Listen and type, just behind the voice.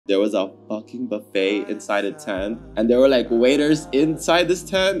there was a fucking buffet inside a tent, and there were like waiters inside this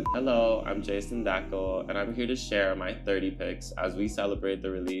tent. Hello, I'm Jason Dhakal, and I'm here to share my 30 picks as we celebrate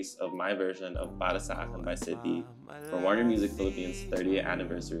the release of my version of Para Sa Akin by City for Warner Music Philippines' 30th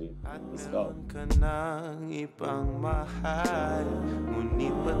anniversary. Let's go.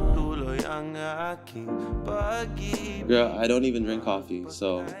 Girl, I don't even drink coffee,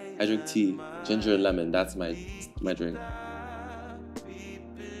 so I drink tea, ginger and lemon. That's my drink.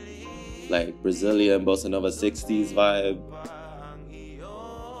 Like Brazilian bossa nova 60s vibe.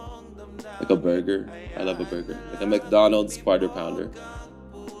 Like a burger. I love a burger. Like a McDonald's quarter pounder.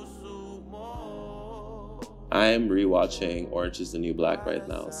 I'm rewatching Orange is the New Black right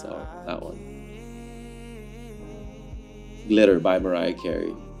now, so that one. Glitter by Mariah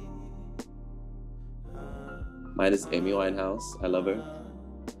Carey. Mine is Amy Winehouse. I love her.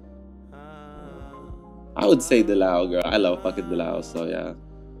 I would say Dilau, girl. I love fucking Dilau, so yeah.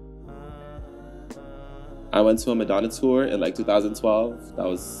 I went to a Madonna tour in like 2012. That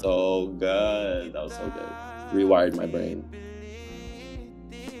was so good. That was so good. Rewired my brain.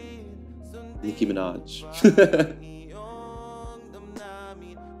 Nicki Minaj.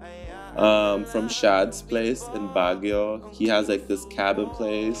 From Shad's place in Baguio. He has like this cabin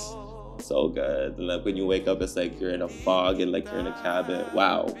place. So good. And like when you wake up, it's like you're in a fog and like you're in a cabin.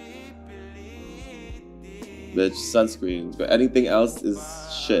 Wow. Bitch, sunscreen. But anything else is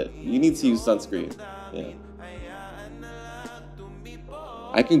shit. You need to use sunscreen. Yeah.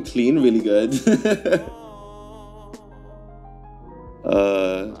 I can clean really good.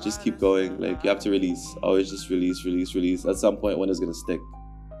 Just keep going. Like you have to release. Always just release, release, release. At some point, when it's gonna stick.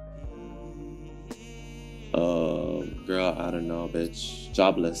 Girl, I don't know, bitch.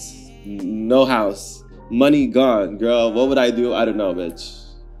 Jobless. No house. Money gone. Girl, what would I do? I don't know, bitch.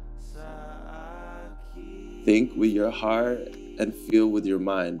 Think with your heart and feel with your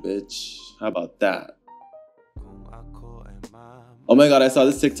mind, bitch. How about that? Oh my god, I saw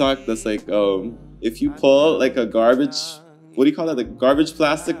this TikTok that's like, if you pull like a garbage, what do you call that? The garbage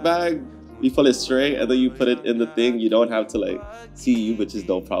plastic bag? You pull it straight and then you put it in the thing. You don't have to like, see, you bitches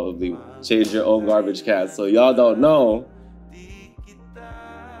don't probably change your own garbage can. So y'all don't know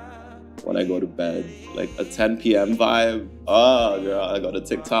when I go to bed, like a 10 p.m. vibe. Oh girl, I go to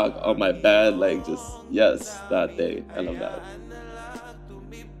TikTok on my bed, like just, yes, that day. I love that.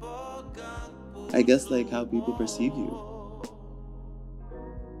 I guess like how people perceive you.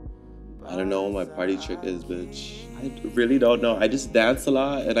 I don't know what my party trick is, bitch. I really don't know. I just dance a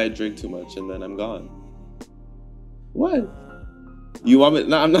lot and I drink too much and then I'm gone. What? You want me?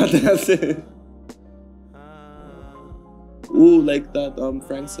 No, I'm not dancing. Ooh, like that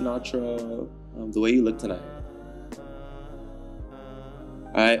Frank Sinatra, The Way You Look Tonight.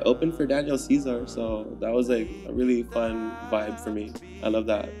 I opened for Daniel Caesar, so that was like a really fun vibe for me. I love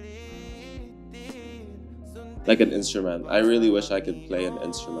that. Like an instrument. I really wish I could play an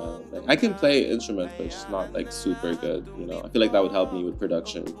instrument. Like I can play an instrument, but it's not like super good, you know? I feel like that would help me with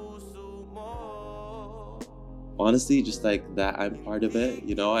production. Honestly, just like that I'm part of it,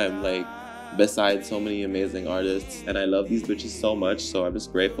 you know? I'm like beside so many amazing artists and I love these bitches so much, so I'm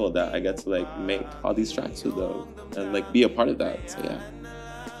just grateful that I get to like make all these tracks with them and like be a part of that, so yeah.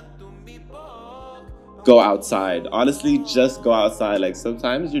 Go outside. Honestly, just go outside. Like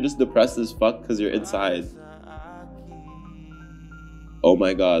sometimes you're just depressed as fuck because you're inside. Oh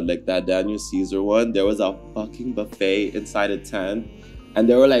my god, like that Daniel Caesar one, there was a fucking buffet inside a tent and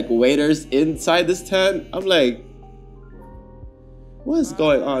there were like waiters inside this tent. I'm like, what is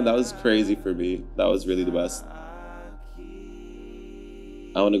going on? That was crazy for me. That was really the best.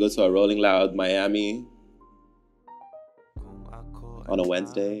 I want to go to a Rolling Loud Miami on a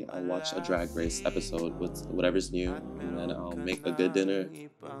Wednesday. I'll watch a Drag Race episode with whatever's new and then I'll make a good dinner.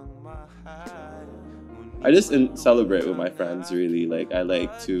 I just celebrate with my friends, really. Like, I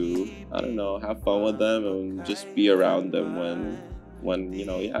like to, I don't know, have fun with them and just be around them when you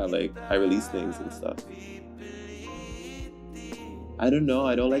know, yeah, like, I release things and stuff. I don't know,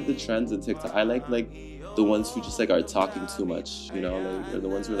 I don't like the trends in TikTok. I like the ones who just, like, are talking too much, you know? Like, or the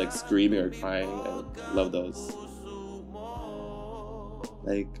ones who are, like, screaming or crying. I love those.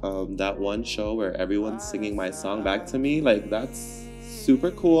 Like, that one show where everyone's singing my song back to me, like, that's super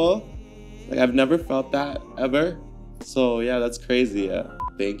cool. Like, I've never felt that ever. So, yeah, that's crazy, yeah.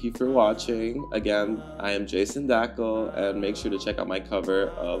 Thank you for watching. Again, I am Jason Dhakal, and make sure to check out my cover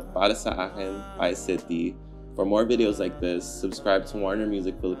of Para Sa Akin by City. For more videos like this, subscribe to Warner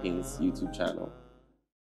Music Philippines YouTube channel.